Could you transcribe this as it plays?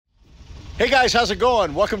Hey guys, how's it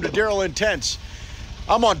going? Welcome to Daryl Intense.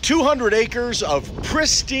 I'm on 200 acres of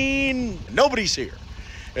pristine, nobody's here.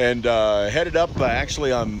 And headed up,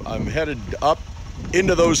 actually I'm headed up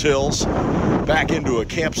into those hills, back into a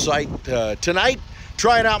campsite tonight,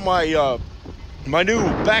 trying out my my new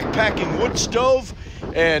backpacking wood stove,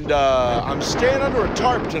 and I'm staying under a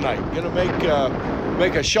tarp tonight. Gonna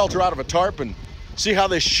make a shelter out of a tarp and see how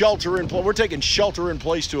this we're taking shelter in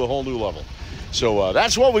place to a whole new level. So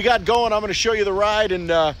that's what we got going. I'm gonna show you the ride and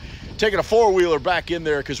taking a four-wheeler back in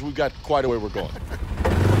there because we've got quite a way we're going.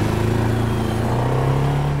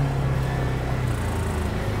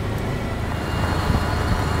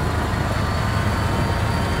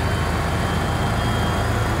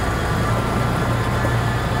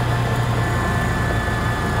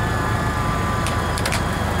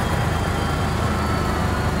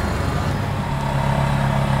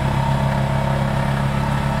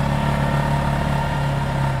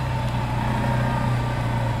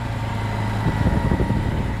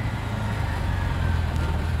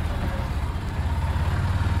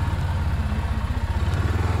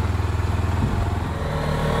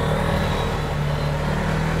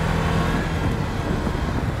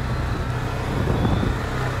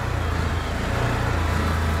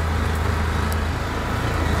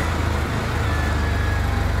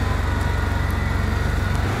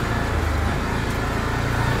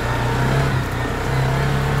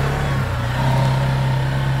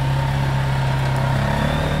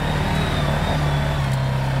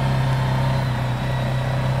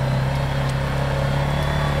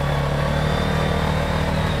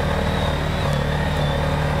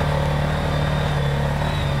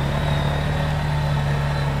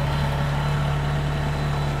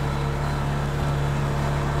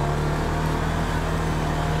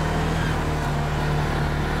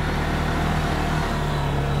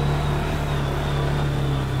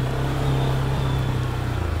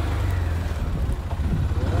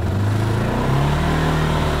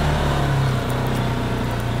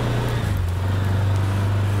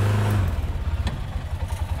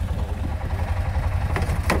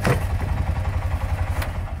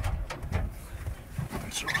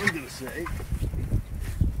 Say.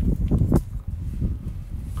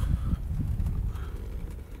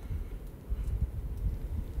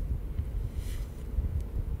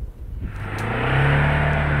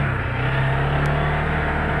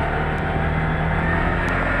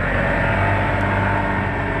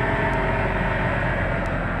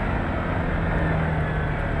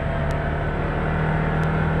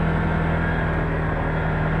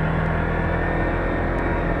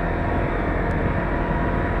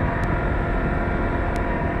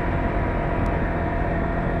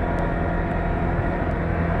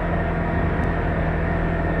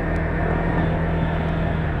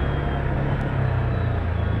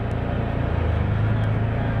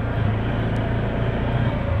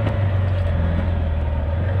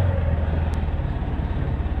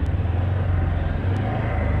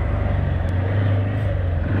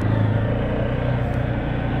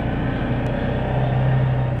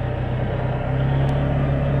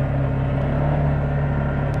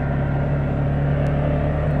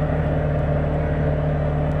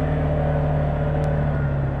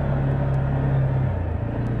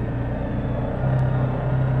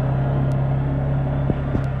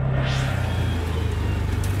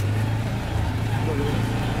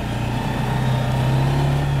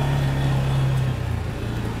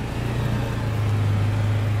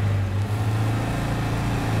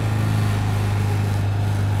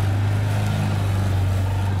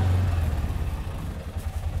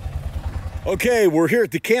 Okay, we're here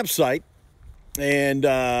at the campsite, and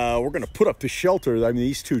we're going to put up the shelter. I mean,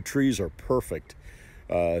 these two trees are perfect.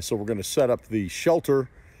 So we're going to set up the shelter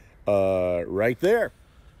right there.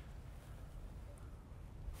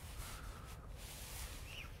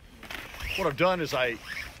 What I've done is I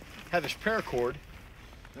have this paracord,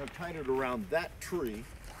 and I've tied it around that tree,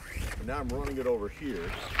 and now I'm running it over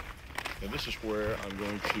here. And this is where I'm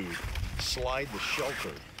going to slide the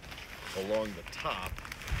shelter along the top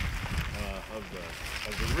of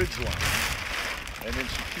the ridge line, and then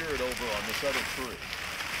secure it over on this other tree.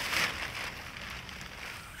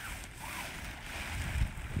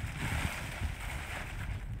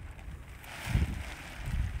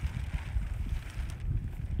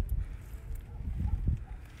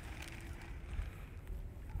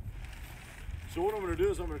 So what I'm going to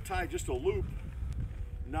do is I'm going to tie just a loop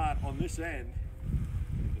knot on this end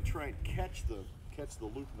and try and catch the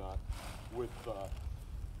loop knot with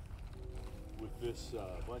this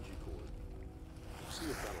bungee cord. See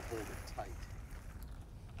if that'll hold it tight.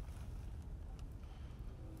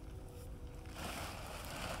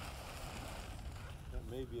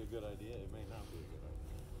 be a good idea. It may not be a good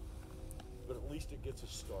idea. But at least it gets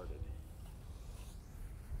us started.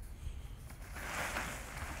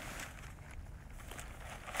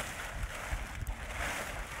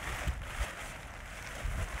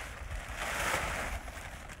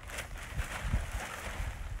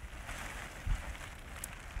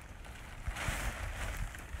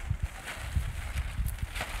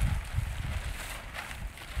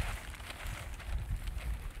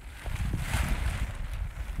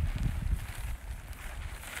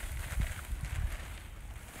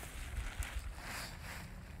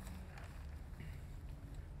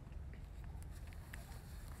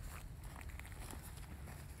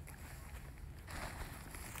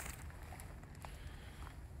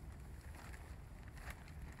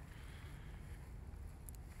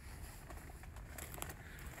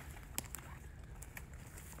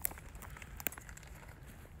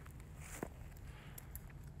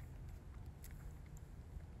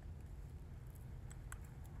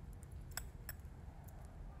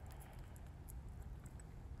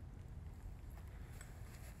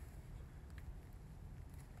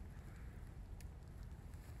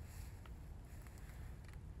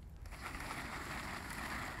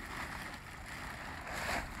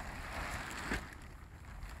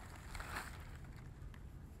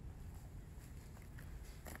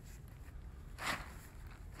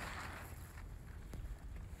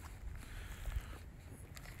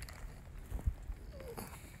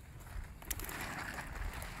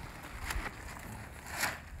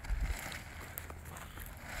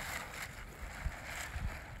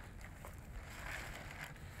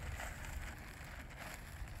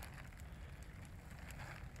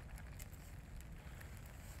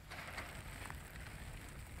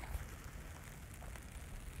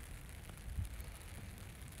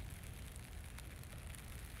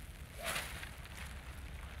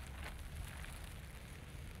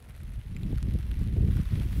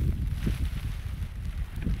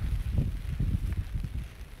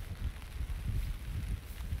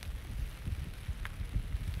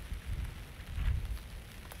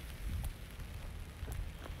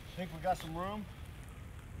 Think we got some room?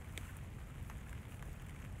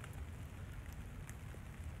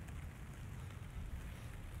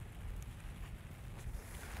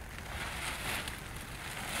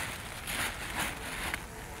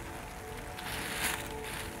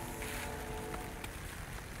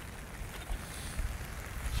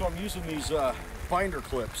 So I'm using these binder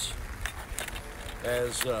clips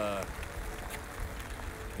as the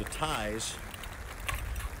ties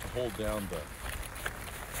to hold down the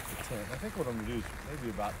tent. I think what I'm going to do is maybe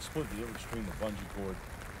about split the difference between the bungee cord,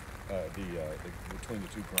 between the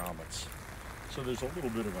two grommets. So there's a little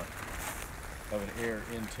bit of an air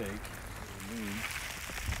intake.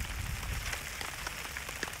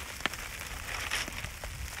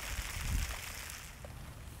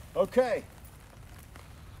 Okay.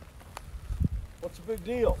 What's the big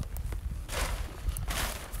deal?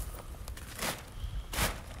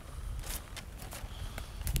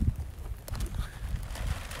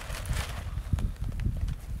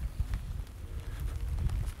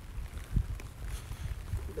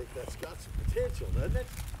 I think that's got some potential, doesn't it?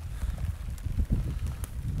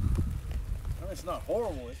 Well, it's not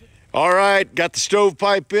horrible, is it? All right, got the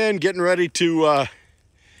stovepipe in, getting ready to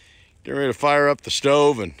fire up the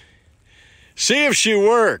stove and see if she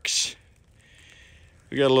works.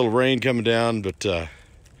 We got a little rain coming down, but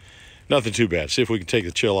nothing too bad. See if we can take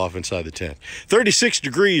the chill off inside the tent. 36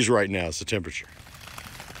 degrees right now is the temperature.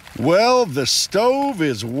 Well, the stove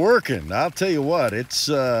is working. I'll tell you what, it's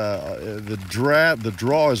the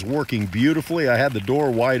draw is working beautifully. I had the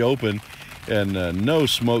door wide open and no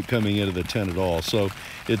smoke coming into the tent at all. So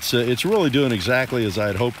it's really doing exactly as I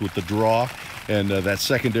had hoped with the draw and that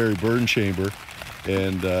secondary burn chamber.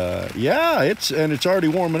 And yeah, it's already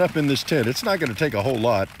warming up in this tent. It's not going to take a whole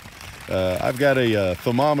lot. I've got a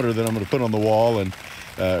thermometer that I'm going to put on the wall and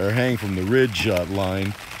or hang from the ridge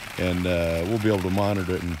line, and we'll be able to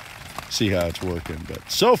monitor it and see how it's working.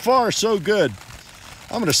 But so far, so good.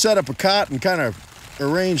 I'm going to set up a cot and kind of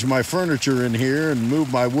arrange my furniture in here and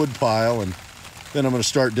move my wood pile, and then I'm going to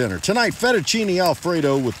start dinner. Tonight, fettuccine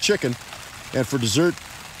Alfredo with chicken, and for dessert,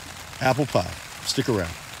 apple pie. Stick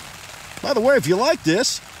around. By the way, if you like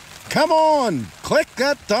this, come on, click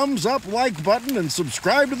that thumbs up like button and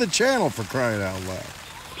subscribe to the channel, for crying out loud.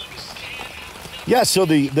 Yeah, so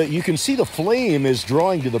you can see the flame is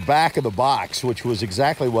drawing to the back of the box, which was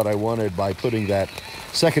exactly what I wanted by putting that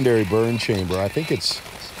secondary burn chamber. I think it's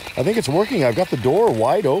working. I've got the door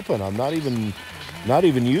wide open. I'm not even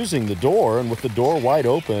using the door, and with the door wide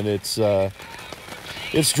open, it's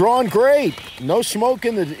drawn great. No smoke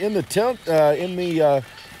in the tent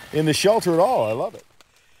in the shelter at all. I love it.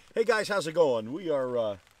 Hey guys, how's it going? We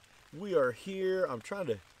are here. I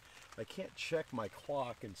can't check my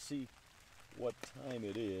clock and see what time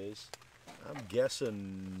it is. I'm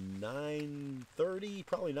guessing 9:30,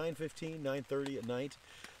 probably 9:15, 9:30 at night.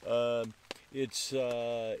 It's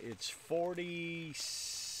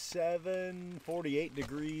 47, 48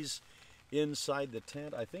 degrees inside the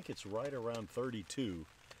tent. I think it's right around 32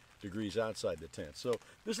 degrees outside the tent. So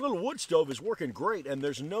this little wood stove is working great, and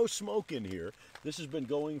there's no smoke in here. This has been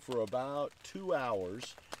going for about 2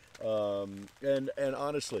 hours, and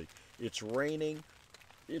honestly, it's raining.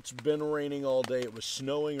 It's been raining all day. It was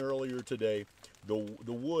snowing earlier today. The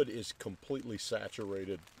wood is completely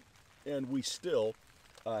saturated, and we still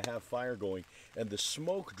have fire going. And the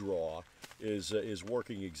smoke draw is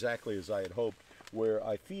working exactly as I had hoped. Where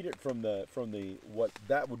I feed it from the what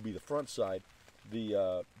that would be the front side,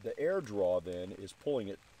 the air draw then is pulling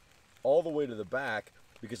it all the way to the back,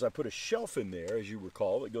 because I put a shelf in there, as you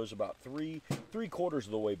recall. It goes about three quarters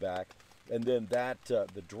of the way back, and then that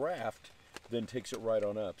the draft then takes it right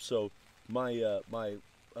on up. So my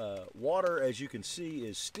water, as you can see,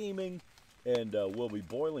 is steaming and will be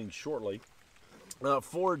boiling shortly.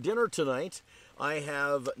 For dinner tonight, I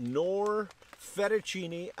have Knorr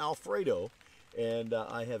Fettuccini Alfredo, and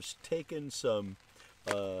I have taken some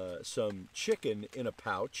chicken in a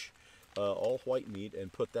pouch, all white meat,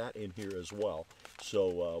 and put that in here as well.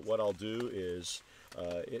 So what I'll do is,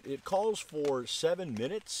 it calls for 7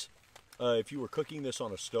 minutes if you were cooking this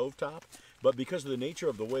on a stovetop, but because of the nature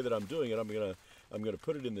of the way that I'm doing it, I'm gonna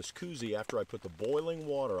put it in this koozie after I put the boiling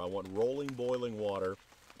water. I want rolling boiling water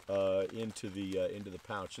into the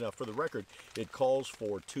pouch. Now, for the record, it calls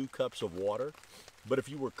for 2 cups of water, but if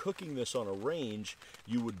you were cooking this on a range,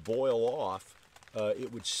 you would boil off.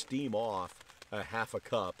 It would steam off a half a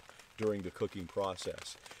cup during the cooking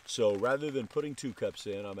process. So rather than putting 2 cups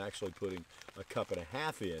in, I'm actually putting a cup and a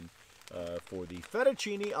half in for the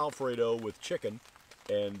Fettuccini Alfredo with chicken.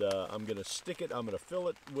 And I'm gonna stick it. I'm gonna fill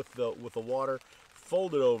it with the water,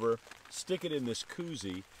 fold it over, stick it in this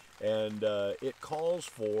koozie, and it calls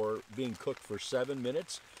for being cooked for 7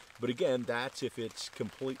 minutes. But again, that's if it's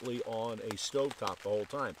completely on a stovetop the whole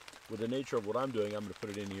time. With the nature of what I'm doing, I'm going to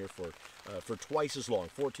put it in here for twice as long,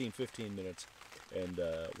 14, 15 minutes, and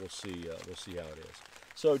we'll see how it is.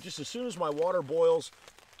 So just as soon as my water boils,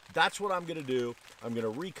 that's what I'm going to do. I'm going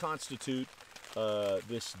to reconstitute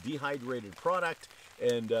this dehydrated product,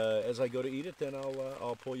 and as I go to eat it, then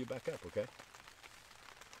I'll pull you back up, okay?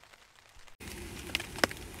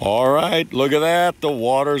 All right, look at that. The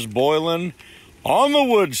water's boiling on the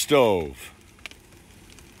wood stove.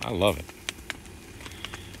 I love it.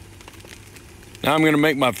 Now I'm going to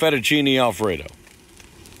make my fettuccine Alfredo.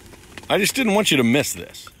 I just didn't want you to miss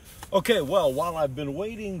this. Okay, well, while I've been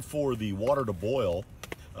waiting for the water to boil,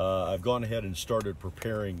 I've gone ahead and started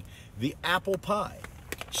preparing the apple pie.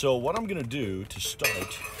 So what I'm going to do to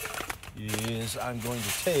start is I'm going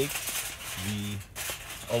to take the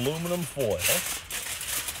aluminum foil.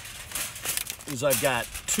 I've got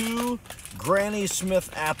 2 Granny Smith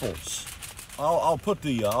apples. I'll tell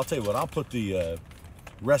you what, I'll put the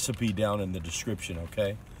recipe down in the description,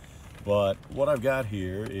 okay? But what I've got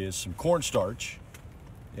here is some cornstarch,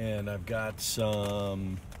 and I've got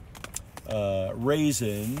some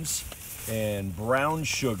raisins and brown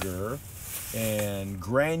sugar and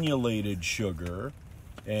granulated sugar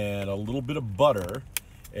and a little bit of butter,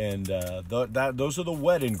 and those are the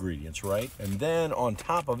wet ingredients, right? And then on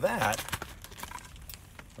top of that,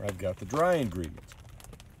 I've got the dry ingredients.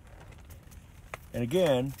 And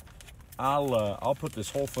again, I'll put this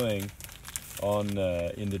whole thing on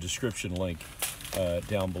in the description link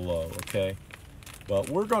down below, okay? But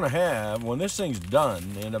we're gonna have, when this thing's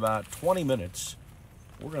done in about 20 minutes,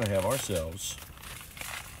 we're gonna have ourselves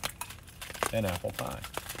an apple pie.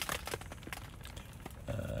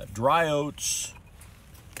 Dry oats,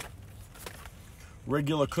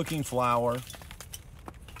 regular cooking flour,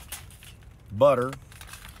 butter,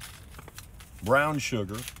 brown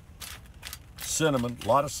sugar, cinnamon, a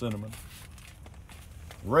lot of cinnamon,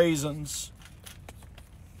 raisins.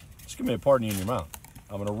 Just give me a party in your mouth.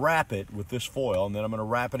 I'm going to wrap it with this foil, and then I'm going to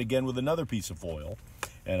wrap it again with another piece of foil,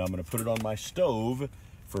 and I'm going to put it on my stove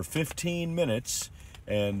for 15 minutes,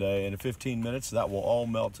 and in 15 minutes that will all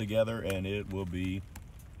melt together, and it will be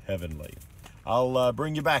heavenly. I'll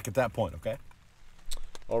bring you back at that point, okay?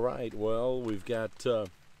 All right, well, we've got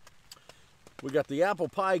the apple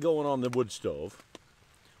pie going on the wood stove.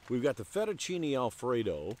 We've got the fettuccine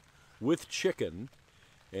Alfredo with chicken.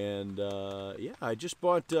 And yeah, I just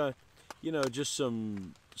bought, you know, just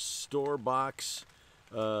some store-bought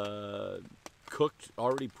already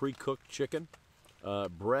pre-cooked chicken.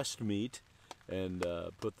 breast meat, and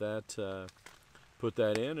put that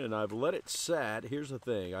in, and I've let it set. Here's the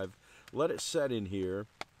thing: I've let it set in here.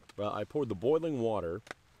 I poured the boiling water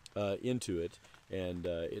into it, and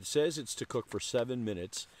it says it's to cook for 7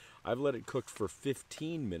 minutes. I've let it cook for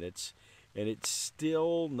 15 minutes, and it's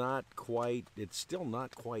still not quite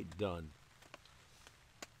done.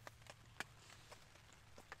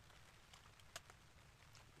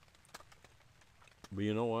 But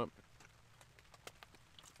you know what?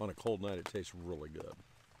 On a cold night, it tastes really good.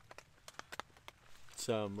 It's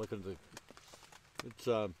look at it's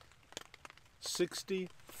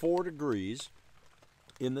 64 degrees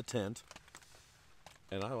in the tent,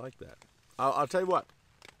 and I like that. I'll tell you what,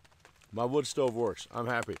 my wood stove works. I'm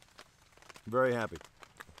happy, very happy.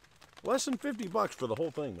 Less than $50 for the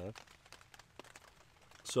whole thing, man.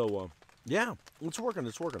 So yeah, it's working.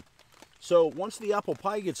 It's working. So once the apple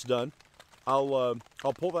pie gets done, I'll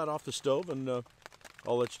pull that off the stove, and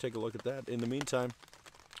I'll let you take a look at that. In the meantime,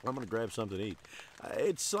 I'm gonna grab something to eat.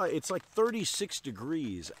 It's like 36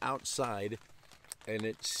 degrees outside, and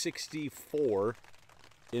it's 64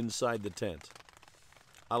 inside the tent.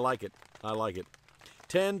 I like it. I like it.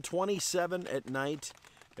 10:27 at night,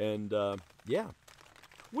 and yeah.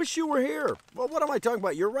 Wish you were here. Well, what am I talking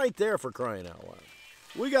about? You're right there, for crying out loud.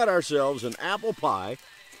 We got ourselves an apple pie.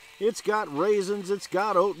 It's got raisins, it's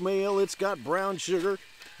got oatmeal, it's got brown sugar,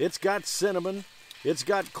 it's got cinnamon, it's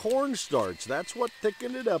got cornstarch. That's what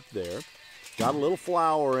thickened it up there. Got a little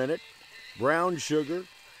flour in it, brown sugar,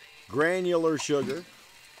 granular sugar.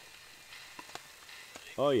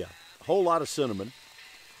 Oh yeah, a whole lot of cinnamon.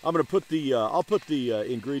 I'm gonna put the I'll put the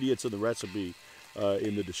ingredients of the recipe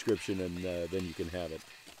in the description, and then you can have it.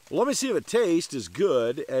 Well, let me see if it tastes as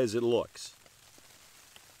good as it looks.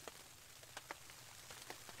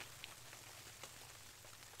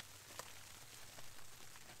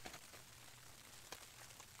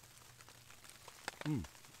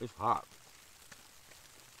 It's hot,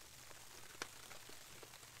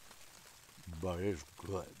 but it's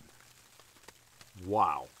good.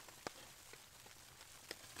 Wow.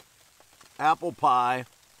 Apple pie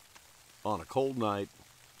on a cold night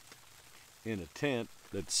in a tent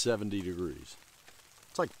that's 70 degrees.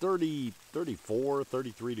 It's like 30, 34,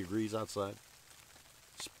 33 degrees outside.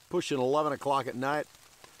 It's pushing 11 o'clock at night.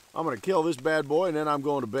 I'm going to kill this bad boy, and then I'm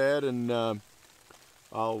going to bed, and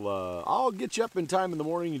I'll get you up in time in the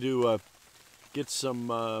morning to get some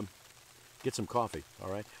coffee.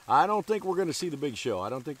 All right. I don't think we're going to see the big show. I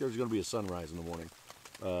don't think there's going to be a sunrise in the morning,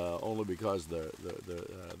 only because the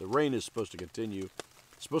rain is supposed to continue.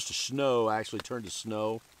 It's supposed to snow. Actually, turn to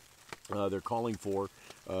snow. They're calling for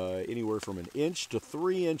anywhere from 1 inch to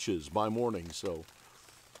 3 inches by morning. So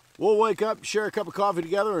we'll wake up, share a cup of coffee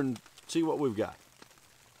together, and see what we've got.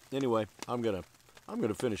 Anyway, I'm gonna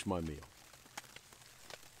finish my meal.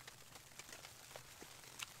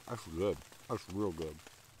 That's good. That's real good.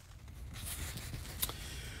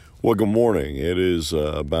 Well, good morning. It is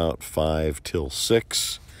about 5 till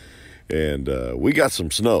 6, and we got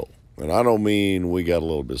some snow. And I don't mean we got a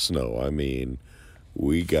little bit of snow. I mean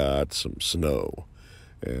we got some snow.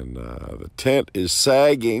 And the tent is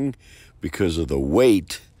sagging because of the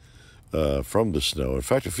weight from the snow. In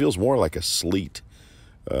fact, it feels more like a sleet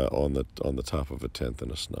on the top of a tent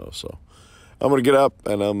than a snow. So I'm going to get up,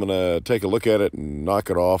 and I'm going to take a look at it and knock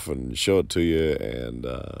it off and show it to you, and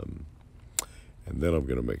then I'm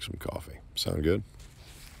going to make some coffee. Sound good?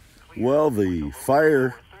 Well, the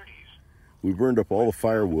fire, we burned up all the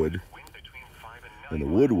firewood, and the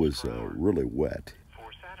wood was really wet.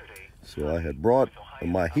 So I had brought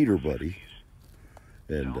my heater buddy,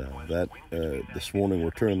 and this morning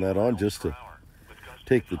we're turning that on just to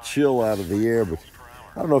take the chill out of the air. But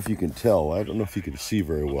I don't know if you can tell, I don't know if you can see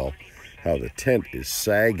very well how the tent is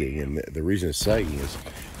sagging, and the reason it's sagging is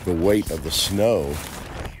the weight of the snow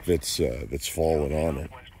that's fallen on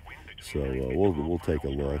it. So we'll take a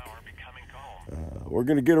look. We're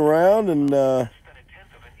going to get around, and we're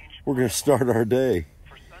going to start our day.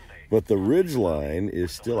 But the ridge line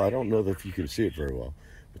is still, I don't know if you can see it very well,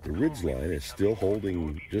 but the ridge line is still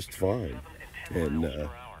holding just fine. And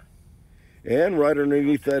right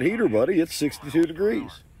underneath that heater, buddy, it's 62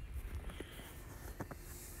 degrees.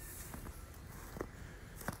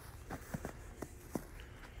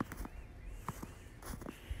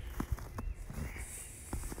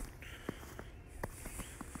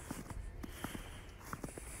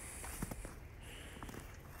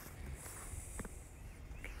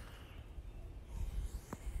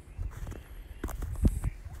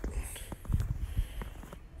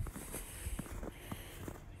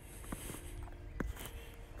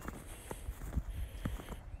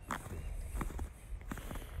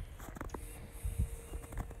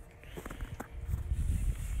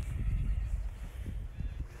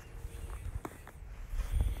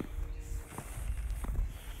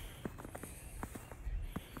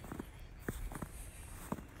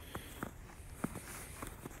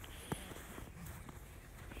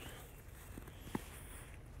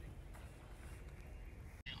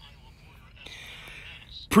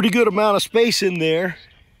 pretty good amount of space in there.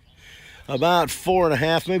 About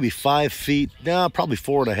 4.5, maybe 5 feet. No, probably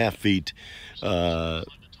 4.5 feet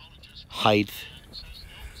height.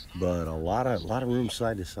 But a lot of room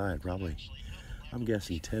side to side. Probably, I'm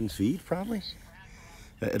guessing 10 feet. Probably,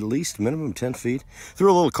 at least minimum 10 feet.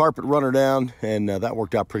 Threw a little carpet runner down, and that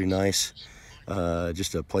worked out pretty nice.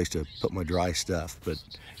 Just a place to put my dry stuff. But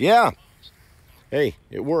yeah, hey,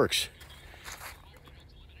 it works.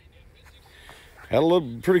 Had a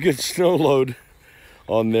little pretty good snow load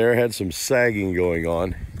on there. Had some sagging going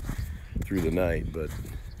on through the night, but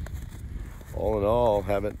all in all,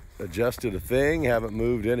 haven't adjusted a thing, haven't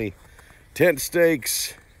moved any tent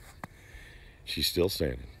stakes. She's still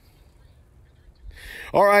standing.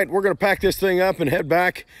 All right, we're gonna pack this thing up and head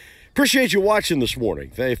back. Appreciate you watching this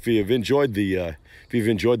morning. If you've enjoyed the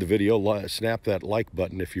video, snap that like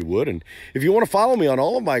button if you would. And if you want to follow me on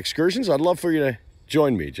all of my excursions, I'd love for you to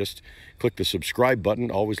join me. Just click the subscribe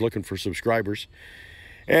button, always looking for subscribers.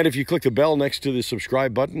 And if you click the bell next to the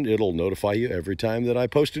subscribe button, it'll notify you every time that I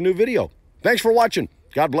post a new video. Thanks for watching.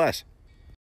 God bless.